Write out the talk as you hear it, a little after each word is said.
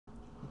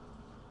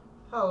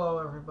Hello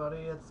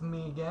everybody, it's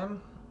me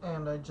again,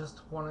 and I just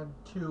wanted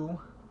to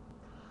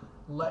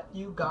let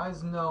you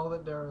guys know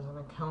that there is an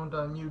account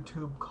on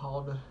YouTube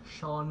called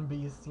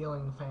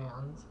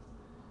SeanBCeilingFans.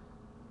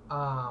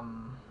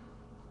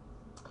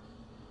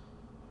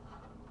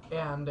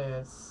 And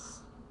it's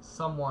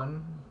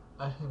someone,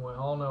 I think we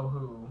all know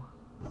who,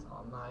 so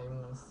I'm not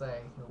even going to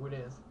say who it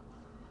is,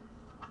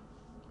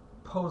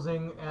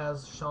 posing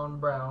as Sean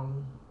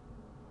Brown,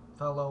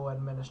 fellow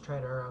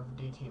administrator of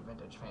DT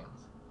Vintage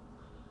Fans.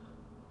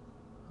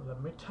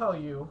 Let me tell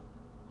you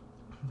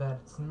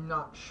that it's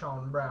not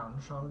Sean Brown.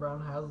 Sean Brown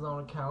has his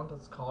own account.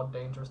 It's called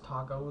Dangerous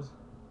Tacos.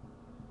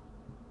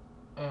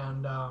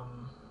 And,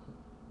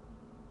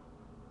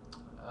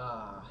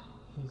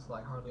 he's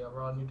like hardly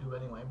ever on YouTube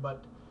anyway.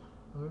 But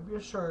let me be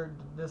assured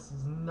that this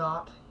is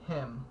not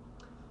him.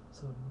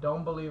 So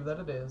don't believe that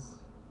it is,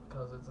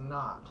 because it's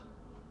not.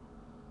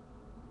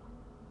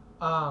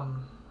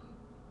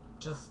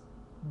 Just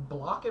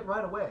block it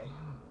right away.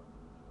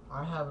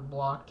 I have it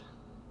blocked.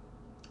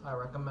 I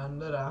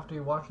recommend it. After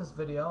you watch this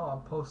video,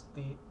 I'll post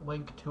the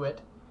link to it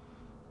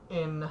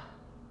in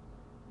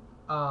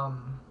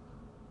the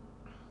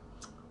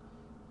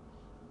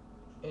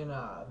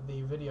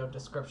video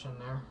description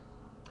there.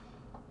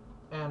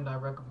 And I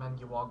recommend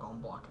you all go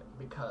and block it,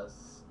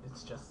 because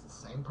it's just the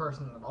same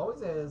person that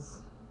always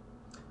is,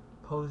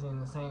 posing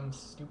the same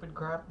stupid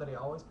crap that he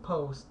always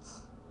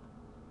posts.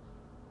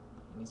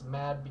 And he's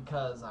mad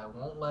because I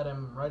won't let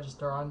him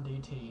register on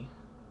DT.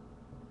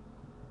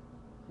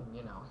 And,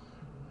 you know.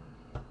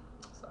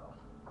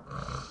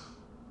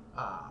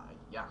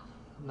 Yeah,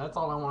 that's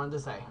all I wanted to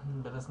say,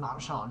 but it's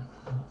not Sean.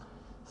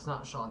 It's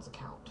not Sean's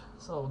account,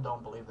 so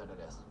don't believe that it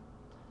is.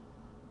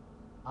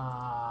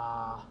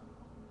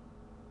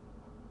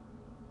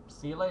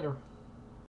 See you later.